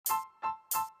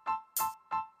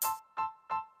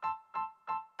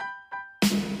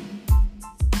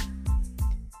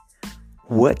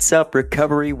What's up,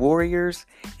 recovery warriors,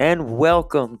 and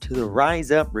welcome to the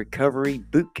Rise Up Recovery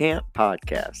Bootcamp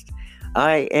podcast.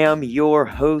 I am your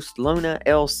host, Lona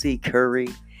L.C. Curry,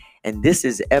 and this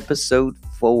is episode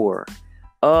 4.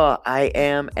 I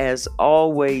am, as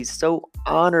always, so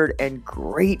honored and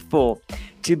grateful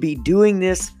to be doing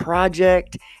this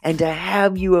project and to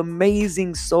have you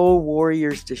amazing soul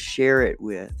warriors to share it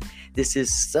with. This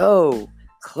is so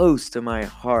close to my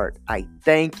heart. I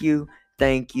thank you.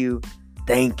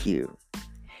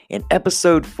 In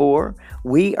episode 4,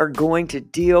 we are going to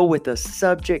deal with a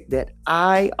subject that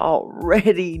I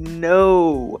already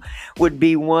know would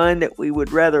be one that we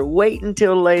would rather wait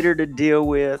until later to deal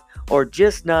with or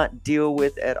just not deal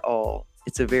with at all.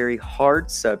 It's a very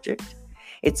hard subject.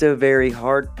 It's a very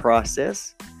hard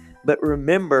process. But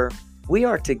remember, we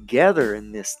are together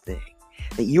in this thing.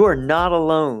 That you are not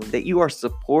alone, that you are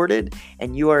supported,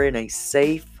 and you are in a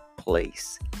safe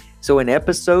place. So in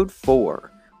episode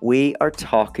 4, we are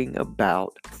talking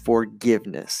about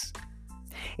forgiveness.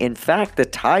 In fact, the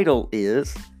title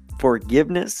is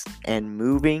Forgiveness and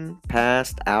Moving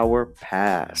Past Our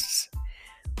Pasts.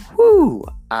 Whew,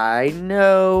 I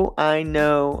know.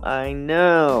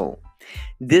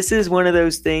 This is one of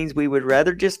those things we would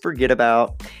rather just forget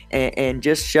about and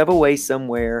just shove away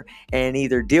somewhere and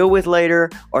either deal with later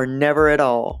or never at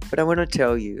all. But I want to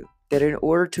tell you that in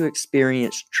order to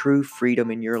experience true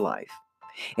freedom in your life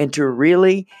and to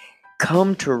really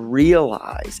come to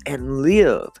realize and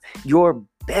live your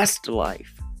best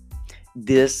life,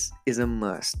 this is a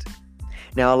must.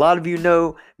 Now, a lot of you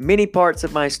know many parts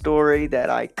of my story that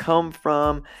I come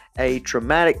from a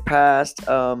traumatic past,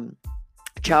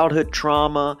 childhood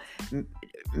trauma,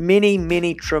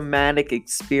 many traumatic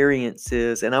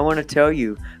experiences. And I want to tell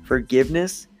you,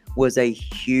 forgiveness was a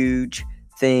huge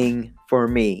thing for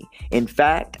me. In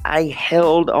fact, I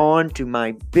held on to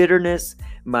my bitterness,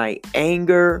 my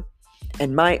anger,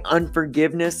 and my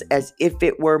unforgiveness as if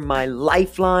it were my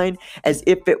lifeline, as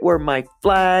if it were my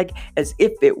flag, as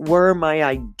if it were my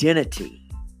identity.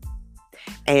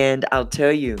 And I'll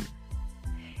tell you,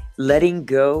 letting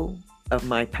go of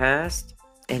my past,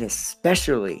 and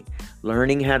especially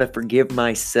learning how to forgive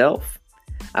myself,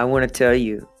 I want to tell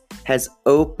you, has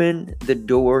opened the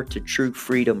door to true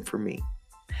freedom for me.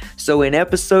 So in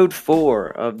episode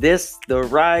 4 of this, the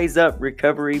Rise Up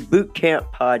Recovery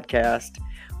Bootcamp podcast,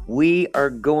 we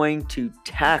are going to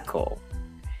tackle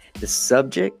the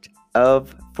subject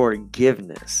of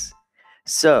forgiveness.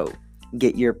 So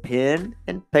get your pen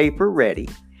and paper ready,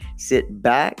 sit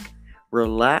back,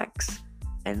 relax,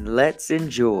 and let's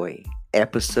enjoy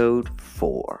episode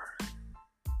 4.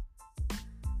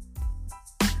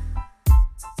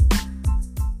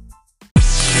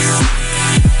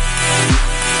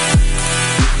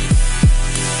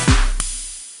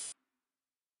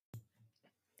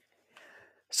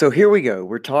 So here we go.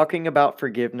 We're talking about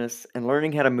forgiveness and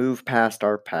learning how to move past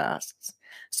our pasts.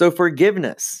 So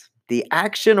forgiveness, the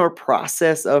action or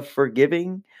process of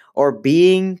forgiving or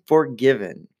being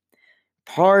forgiven.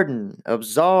 Pardon,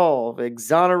 absolve,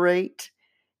 exonerate,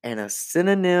 and a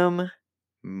synonym,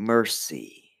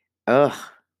 mercy.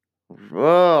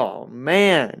 Oh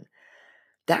man,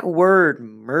 that word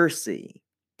mercy.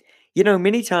 You know,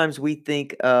 many times we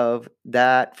think of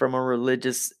that from a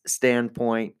religious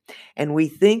standpoint, and we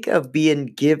think of being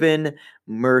given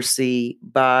mercy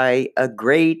by a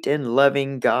great and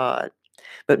loving God.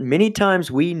 But many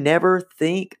times we never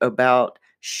think about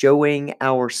showing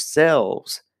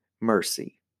ourselves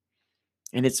mercy.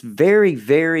 And it's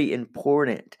very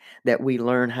important that we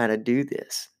learn how to do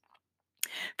this.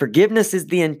 Forgiveness is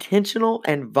the intentional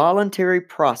and voluntary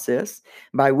process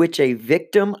by which a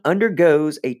victim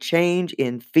undergoes a change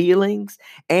in feelings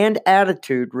and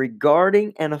attitude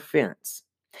regarding an offense,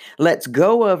 lets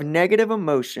go of negative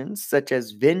emotions such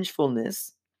as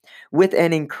vengefulness, with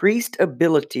an increased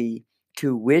ability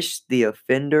to wish the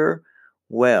offender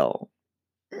well.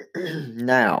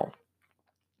 Now,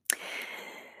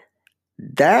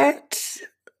 that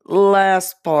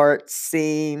last part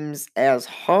seems as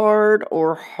hard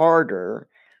or harder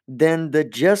than the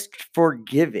just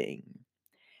forgiving.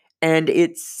 And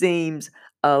it seems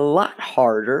a lot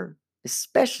harder,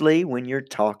 especially when you're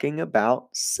talking about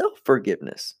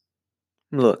self-forgiveness.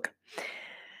 Look,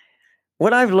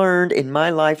 what I've learned in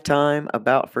my lifetime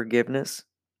about forgiveness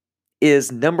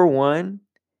is, number one,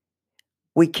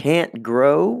 we can't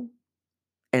grow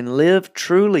and live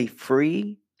truly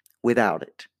free without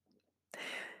it.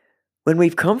 When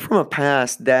we've come from a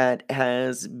past that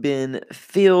has been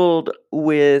filled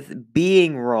with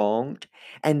being wronged,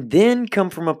 and then come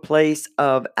from a place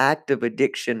of active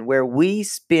addiction where we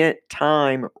spent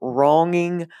time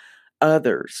wronging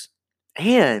others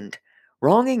and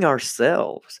wronging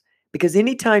ourselves. Because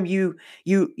anytime you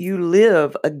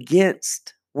live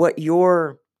against what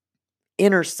your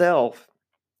inner self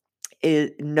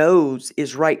knows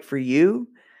is right for you,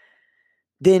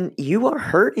 then you are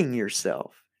hurting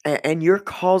yourself and you're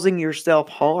causing yourself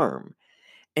harm.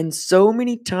 And so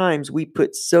many times we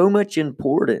put so much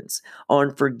importance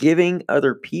on forgiving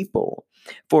other people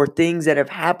for things that have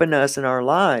happened to us in our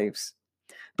lives,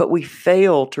 but we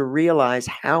fail to realize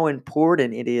how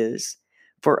important it is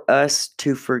for us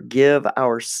to forgive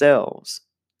ourselves.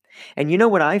 And you know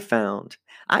what I found?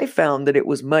 I found that it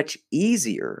was much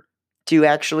easier to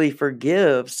actually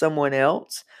forgive someone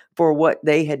else for what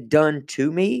they had done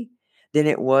to me than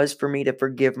it was for me to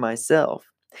forgive myself.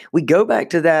 We go back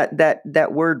to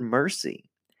that word mercy.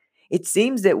 It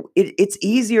seems that it's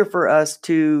easier for us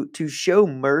to show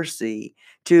mercy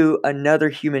to another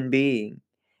human being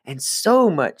and so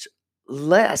much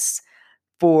less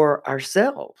for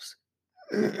ourselves.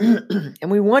 And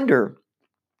we wonder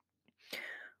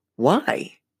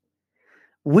why.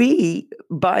 We,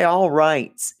 by all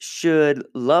rights, should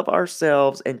love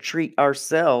ourselves and treat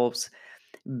ourselves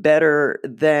better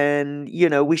than,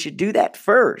 we should do that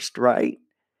first, right?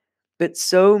 But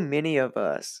so many of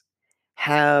us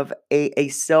have a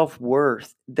self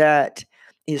worth that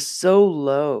is so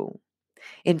low.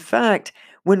 In fact,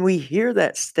 when we hear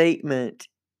that statement,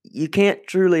 you can't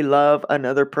truly love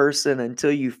another person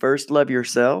until you first love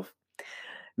yourself.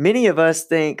 Many of us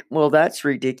think, well, that's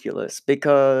ridiculous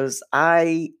because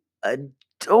I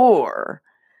adore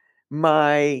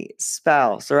my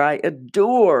spouse or I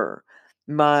adore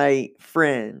my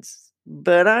friends,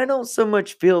 but I don't so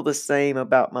much feel the same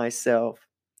about myself.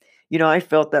 I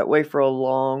felt that way for a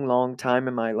long, long time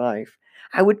in my life.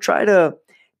 I would try to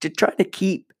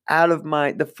keep out of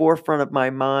the forefront of my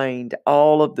mind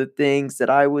all of the things that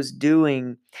I was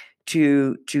doing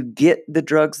to get the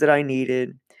drugs that I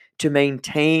needed, to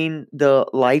maintain the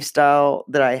lifestyle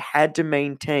that I had to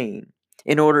maintain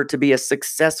in order to be a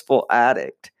successful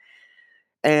addict.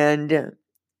 And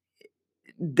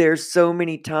there's so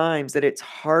many times that it's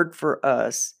hard for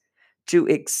us to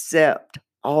accept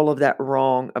all of that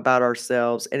wrong about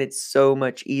ourselves, and it's so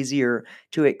much easier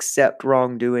to accept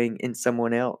wrongdoing in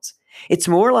someone else. It's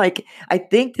more like, I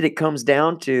think that it comes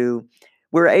down to,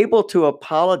 we're able to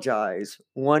apologize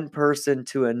one person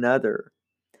to another,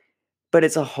 but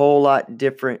it's a whole lot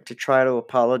different to try to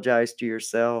apologize to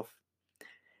yourself.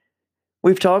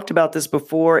 We've talked about this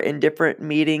before in different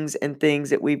meetings and things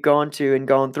that we've gone to and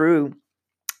gone through,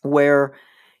 where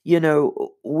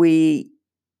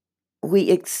we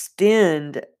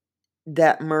extend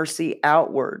that mercy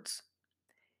outwards,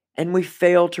 and we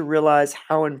fail to realize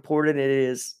how important it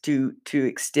is to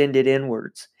extend it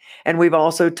inwards. And we've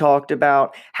also talked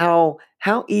about how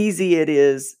easy it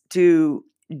is to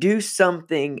do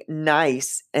something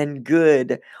nice and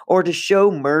good, or to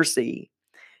show mercy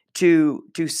to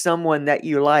someone that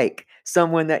you like,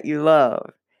 someone that you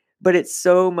love. But it's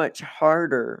so much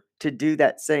harder to do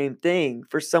that same thing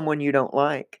for someone you don't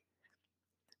like.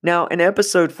 Now, in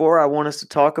episode 4, I want us to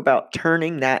talk about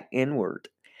turning that inward,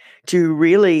 to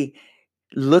really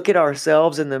look at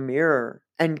ourselves in the mirror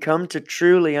and come to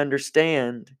truly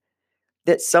understand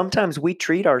that sometimes we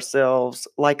treat ourselves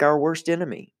like our worst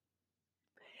enemy.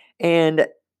 And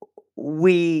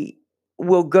we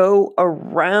will go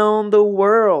around the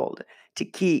world to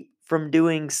keep from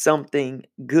doing something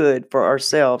good for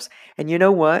ourselves. And you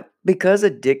know what? Because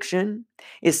addiction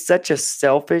is such a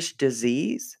selfish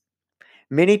disease,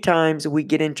 many times we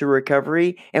get into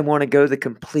recovery and want to go the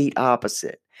complete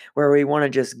opposite, where we want to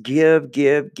just give,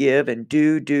 give, give, and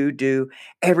do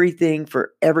everything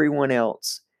for everyone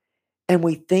else. And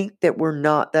we think that we're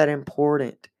not that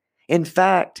important. In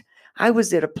fact, I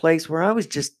was at a place where I was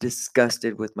just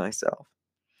disgusted with myself.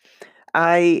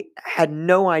 I had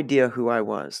no idea who I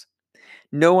was,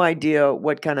 no idea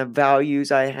what kind of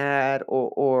values I had,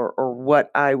 or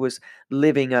what I was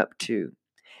living up to.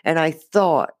 And I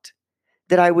thought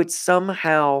that I would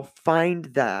somehow find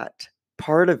that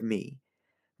part of me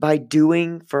by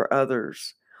doing for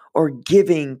others or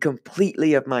giving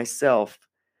completely of myself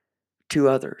to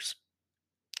others.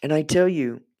 And I tell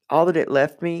you, all that it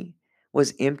left me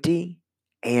was empty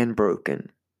and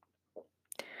broken.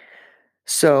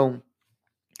 So,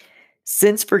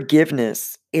 since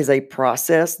forgiveness is a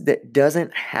process that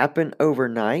doesn't happen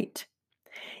overnight,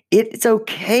 it's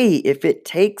okay if it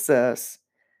takes us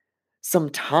some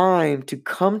time to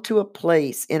come to a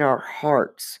place in our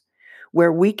hearts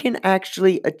where we can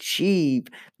actually achieve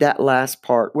that last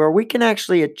part, where we can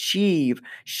actually achieve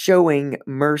showing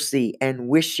mercy and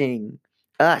wishing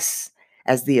us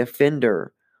as the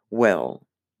offender well.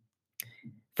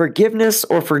 Forgiveness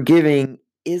or forgiving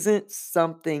isn't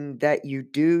something that you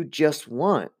do just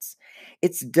once.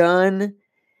 It's done,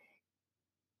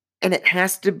 and it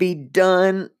has to be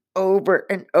done over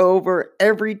and over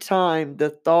every time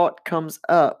the thought comes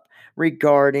up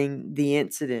regarding the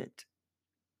incident.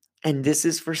 And this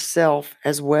is for self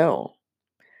as well.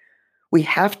 We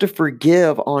have to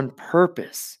forgive on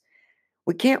purpose.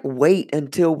 We can't wait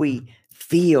until we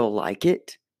feel like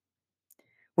it.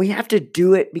 We have to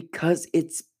do it because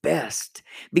it's best,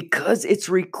 because it's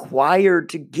required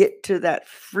to get to that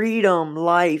freedom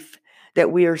life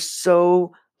that we are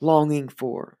so longing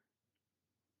for.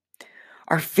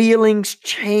 Our feelings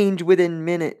change within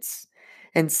minutes.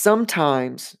 And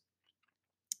sometimes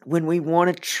when we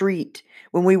want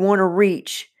when we want to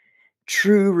reach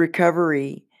true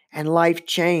recovery and life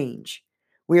change,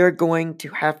 we are going to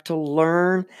have to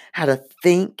learn how to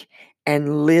think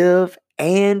and live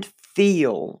and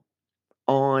feel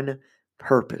on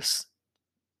purpose.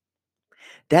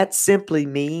 That simply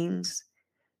means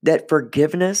that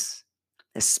forgiveness,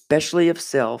 especially of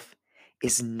self,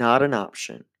 is not an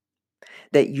option.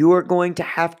 That you are going to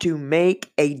have to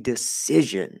make a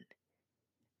decision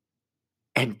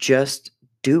and just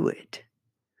do it.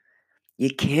 You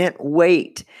can't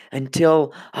wait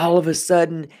until all of a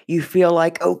sudden you feel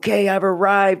like, okay, I've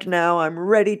arrived now. I'm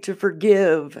ready to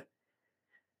forgive.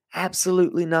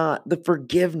 Absolutely not. The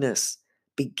forgiveness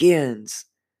begins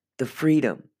the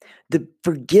freedom. The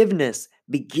forgiveness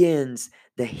begins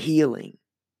the healing.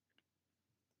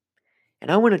 And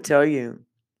I want to tell you,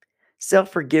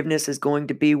 self-forgiveness is going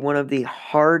to be one of the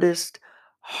hardest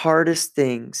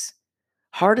things,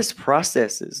 hardest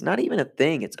processes, not even a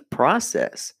thing, it's a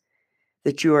process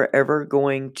that you are ever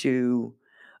going to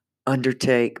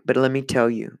undertake. But let me tell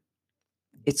you,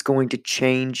 it's going to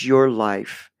change your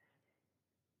life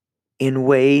in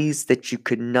ways that you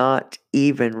could not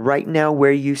even right now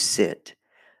where you sit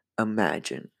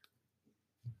imagine.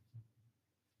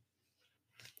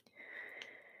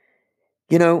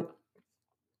 You know,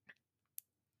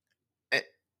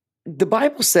 the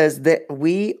Bible says that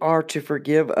we are to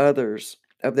forgive others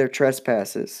of their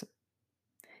trespasses.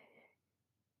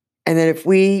 And that if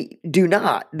we do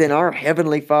not, then our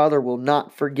Heavenly Father will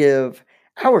not forgive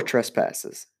our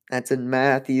trespasses. That's in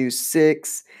Matthew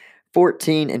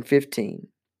 6:14 and 15.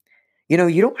 You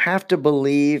don't have to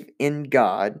believe in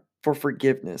God for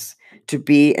forgiveness to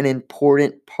be an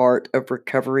important part of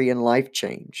recovery and life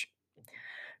change.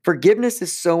 Forgiveness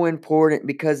is so important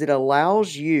because it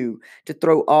allows you to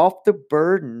throw off the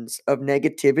burdens of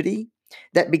negativity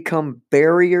that become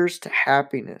barriers to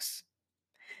happiness.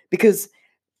 Because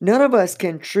none of us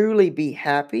can truly be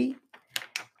happy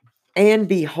and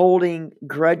be holding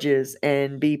grudges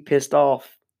and be pissed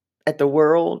off at the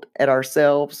world, at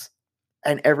ourselves,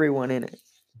 and everyone in it.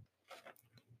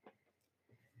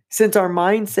 Since our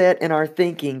mindset and our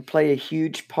thinking play a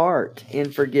huge part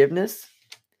in forgiveness,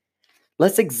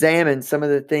 let's examine some of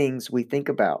the things we think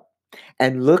about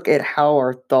and look at how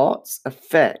our thoughts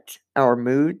affect our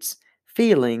moods,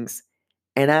 feelings,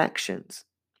 and actions.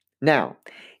 Now,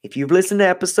 if you've listened to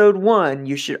episode 1,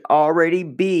 you should already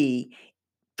be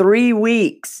 3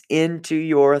 weeks into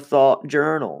your thought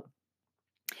journal.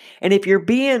 And if you're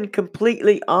being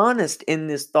completely honest in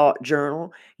this thought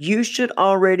journal, you should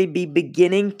already be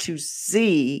beginning to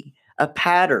see a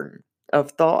pattern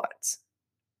of thoughts.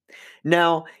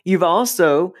 Now, you've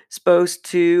also supposed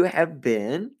to have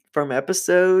been, from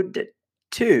episode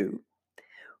 2,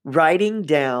 writing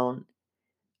down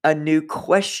a new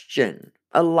question,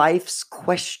 a life's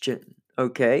question,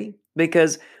 okay?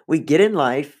 Because we get in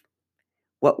life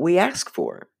what we ask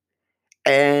for.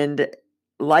 And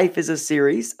life is a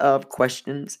series of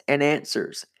questions and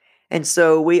answers. And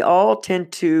so we all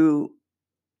tend to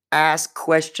ask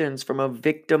questions from a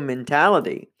victim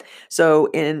mentality.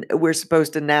 We're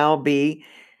supposed to now be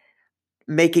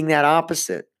making that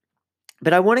opposite.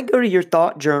 But I want to go to your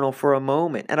thought journal for a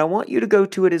moment, and I want you to go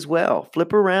to it as well.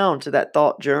 Flip around to that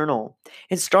thought journal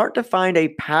and start to find a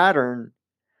pattern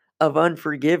of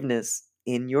unforgiveness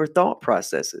in your thought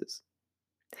processes.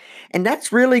 And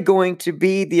that's really going to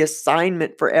be the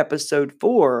assignment for episode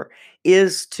 4,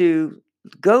 is to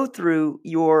go through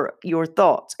your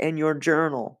thoughts and your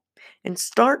journal and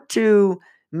start to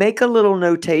make a little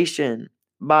notation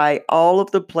by all of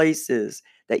the places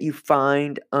that you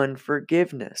find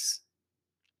unforgiveness.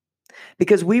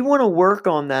 Because we want to work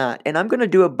on that. And I'm going to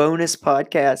do a bonus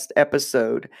podcast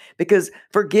episode because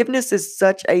forgiveness is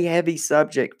such a heavy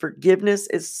subject. Forgiveness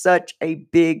is such a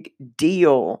big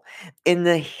deal in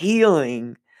the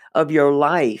healing of your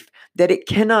life that it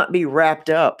cannot be wrapped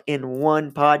up in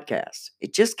one podcast.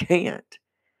 It just can't.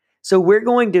 So we're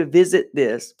going to visit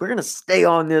this. We're going to stay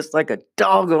on this like a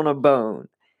dog on a bone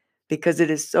because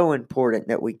it is so important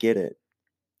that we get it.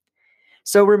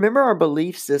 So remember, our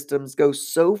belief systems go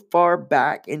so far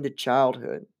back into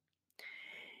childhood.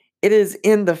 It is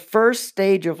in the first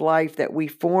stage of life that we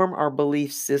form our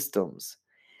belief systems.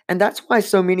 And that's why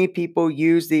so many people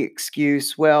use the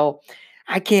excuse, well,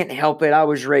 I can't help it. I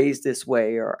was raised this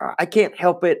way, or I can't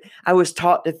help it. I was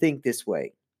taught to think this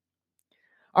way.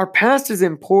 Our past is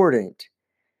important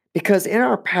because in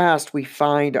our past, we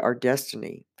find our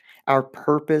destiny, our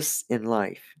purpose in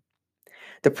life.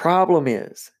 The problem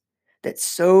is that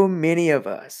so many of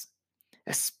us,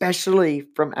 especially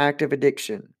from active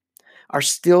addiction, are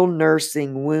still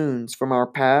nursing wounds from our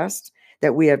past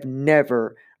that we have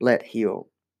never let heal.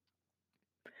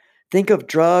 Think of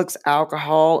drugs,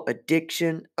 alcohol,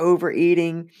 addiction,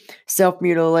 overeating, self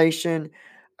mutilation,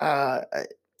 uh,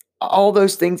 all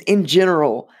those things in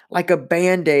general, like a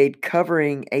band aid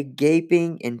covering a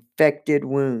gaping, infected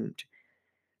wound.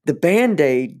 The band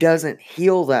aid doesn't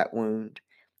heal that wound,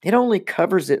 it only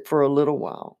covers it for a little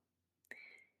while.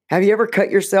 Have you ever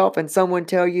cut yourself and someone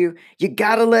tell you, you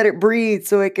gotta let it breathe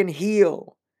so it can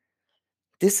heal?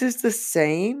 This is the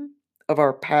same of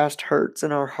our past hurts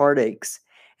and our heartaches.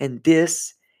 And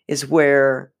this is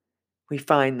where we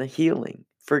find the healing.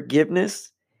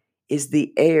 Forgiveness is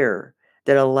the air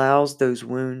that allows those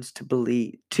wounds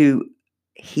to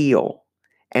heal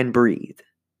and breathe.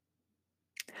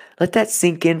 Let that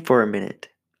sink in for a minute.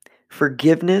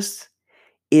 Forgiveness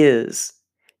is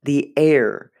the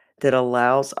air that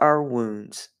allows our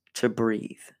wounds to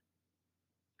breathe.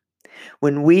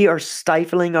 When we are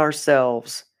stifling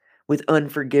ourselves with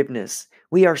unforgiveness,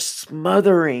 we are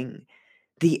smothering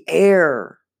the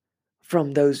air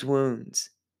from those wounds,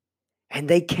 and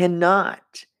they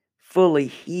cannot fully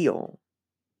heal.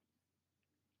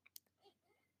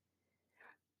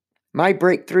 My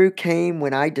breakthrough came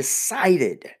when I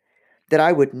decided that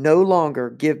I would no longer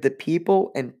give the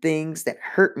people and things that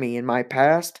hurt me in my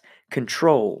past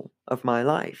control of my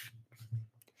life.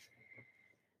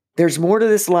 There's more to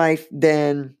this life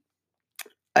than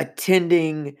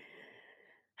attending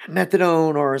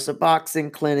methadone or a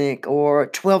Suboxone clinic or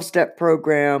a 12-step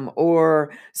program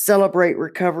or Celebrate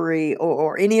Recovery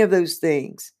or any of those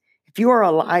things. If you are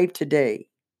alive today,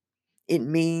 it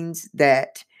means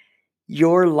that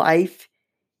your life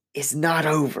is not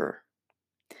over,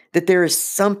 that there is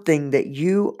something that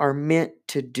you are meant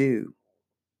to do,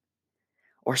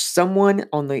 or someone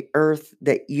on the earth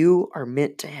that you are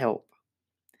meant to help.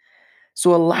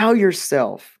 So allow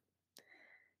yourself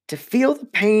to feel the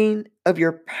pain of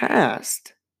your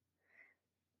past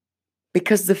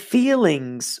because the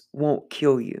feelings won't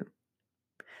kill you.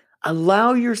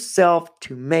 Allow yourself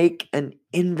to make an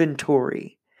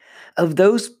inventory of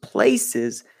those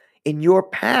places in your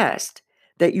past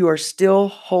that you are still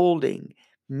holding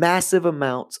massive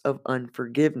amounts of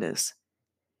unforgiveness,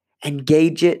 and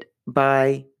gauge it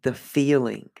by the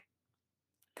feeling.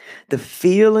 The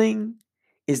feeling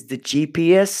is the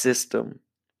GPS system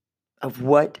of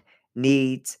what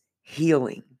needs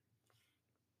healing.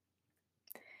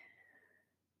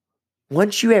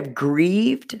 Once you have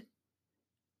grieved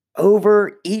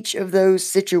over each of those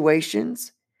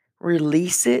situations,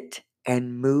 release it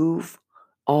and move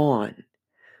on,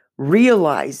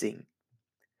 realizing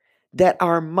that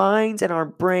our minds and our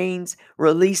brains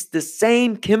release the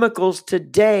same chemicals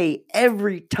today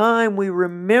every time we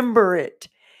remember it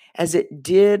as it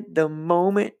did the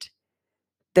moment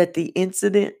that the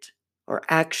incident or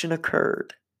action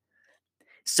occurred.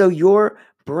 So your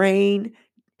brain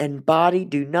and body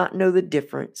do not know the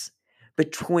difference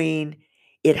between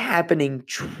it happening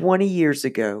 20 years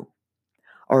ago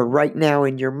or right now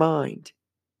in your mind.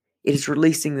 It is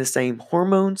releasing the same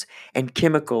hormones and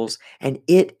chemicals, and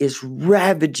it is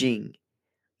ravaging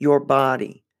your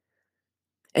body.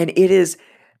 And it is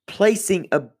placing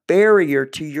a barrier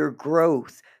to your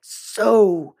growth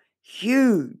so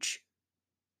huge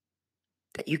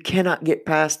that you cannot get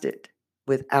past it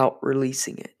without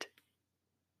releasing it.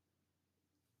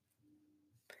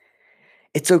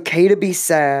 It's okay to be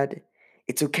sad.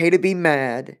 It's okay to be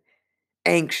mad,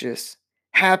 anxious,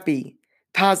 happy,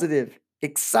 positive,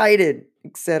 excited,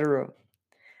 etc.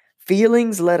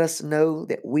 Feelings let us know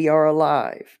that we are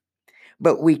alive,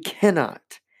 but we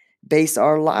cannot base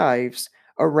our lives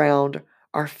around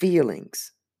our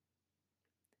feelings.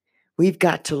 We've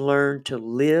got to learn to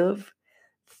live,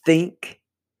 think,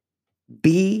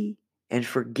 be, and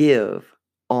forgive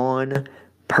on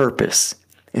purpose,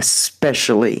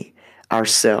 especially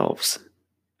ourselves.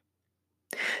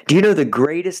 Do you know the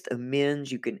greatest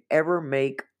amends you can ever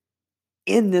make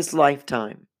in this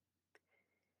lifetime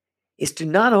is to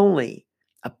not only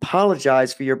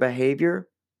apologize for your behavior,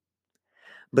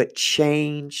 but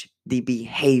change the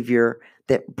behavior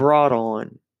that brought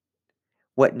on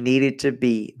what needed to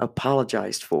be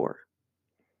apologized for.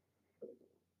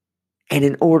 And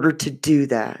in order to do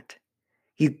that,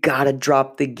 you got to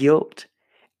drop the guilt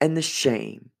and the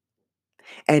shame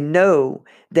and know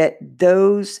that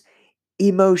those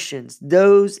emotions,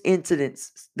 those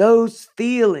incidents, those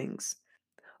feelings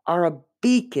are a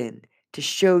beacon to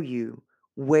show you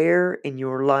where in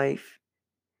your life,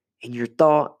 in your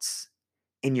thoughts,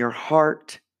 in your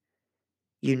heart,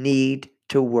 you need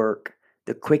to work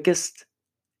the quickest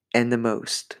and the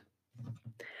most.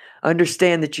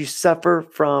 Understand that you suffer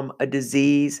from a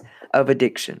disease of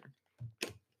addiction.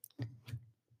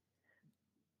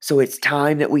 So it's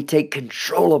time that we take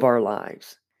control of our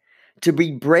lives, to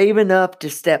be brave enough to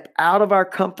step out of our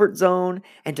comfort zone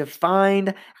and to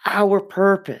find our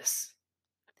purpose.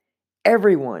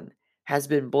 Everyone has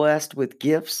been blessed with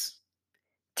gifts,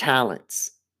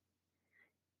 talents,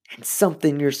 and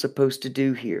something you're supposed to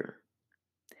do here.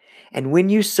 And when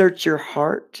you search your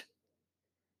heart,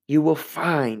 you will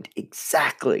find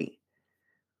exactly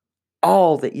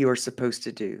all that you are supposed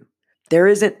to do. There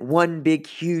isn't one big,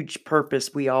 huge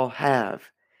purpose we all have.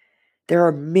 There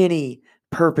are many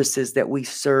purposes that we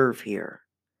serve here.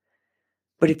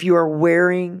 But if you are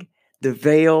wearing the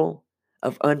veil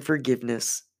of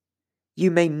unforgiveness,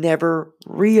 you may never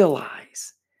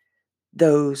realize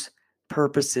those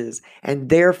purposes. And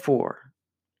therefore,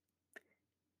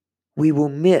 we will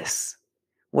miss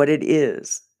what it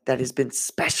is that has been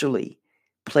specially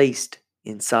placed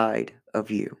inside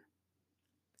of you.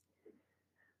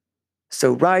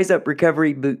 So, Rise Up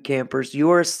Recovery Boot Campers,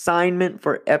 your assignment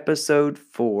for episode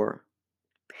 4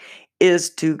 is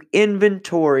to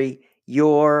inventory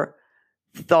your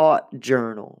thought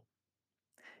journal,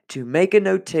 to make a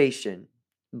notation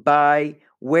by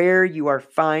where you are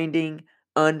finding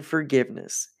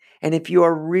unforgiveness. And if you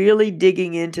are really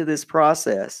digging into this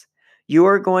process, you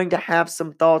are going to have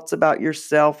some thoughts about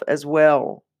yourself as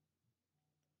well.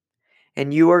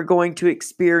 And you are going to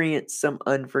experience some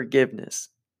unforgiveness.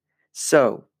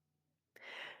 So,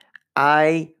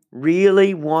 I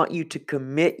really want you to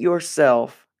commit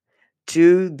yourself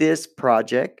to this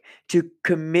project, to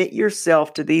commit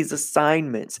yourself to these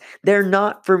assignments. They're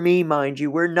not for me, mind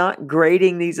you. We're not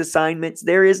grading these assignments.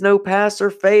 There is no pass or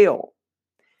fail.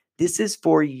 This is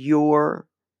for your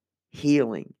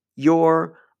healing,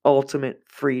 your ultimate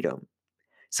freedom.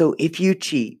 So if you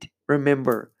cheat,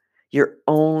 remember, you're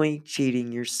only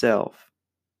cheating yourself.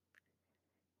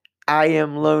 I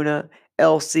am Lona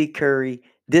L.C. Curry.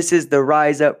 This is the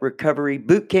Rise Up Recovery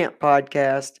Bootcamp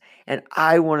podcast, and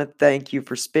I want to thank you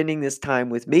for spending this time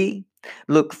with me.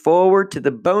 Look forward to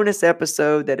the bonus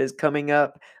episode that is coming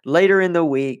up later in the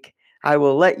week. I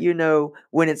will let you know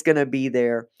when it's going to be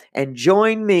there. And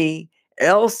join me,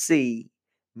 LC,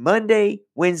 Monday,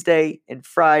 Wednesday, and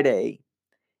Friday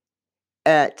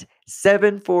at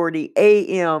 7:40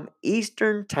 a.m.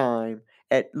 Eastern Time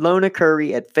at Lona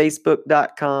Curry at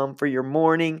Facebook.com for your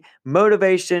morning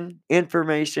motivation,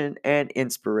 information, and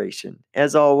inspiration.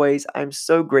 As always, I'm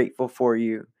so grateful for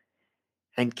you,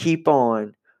 and keep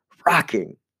on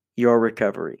rocking your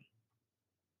recovery.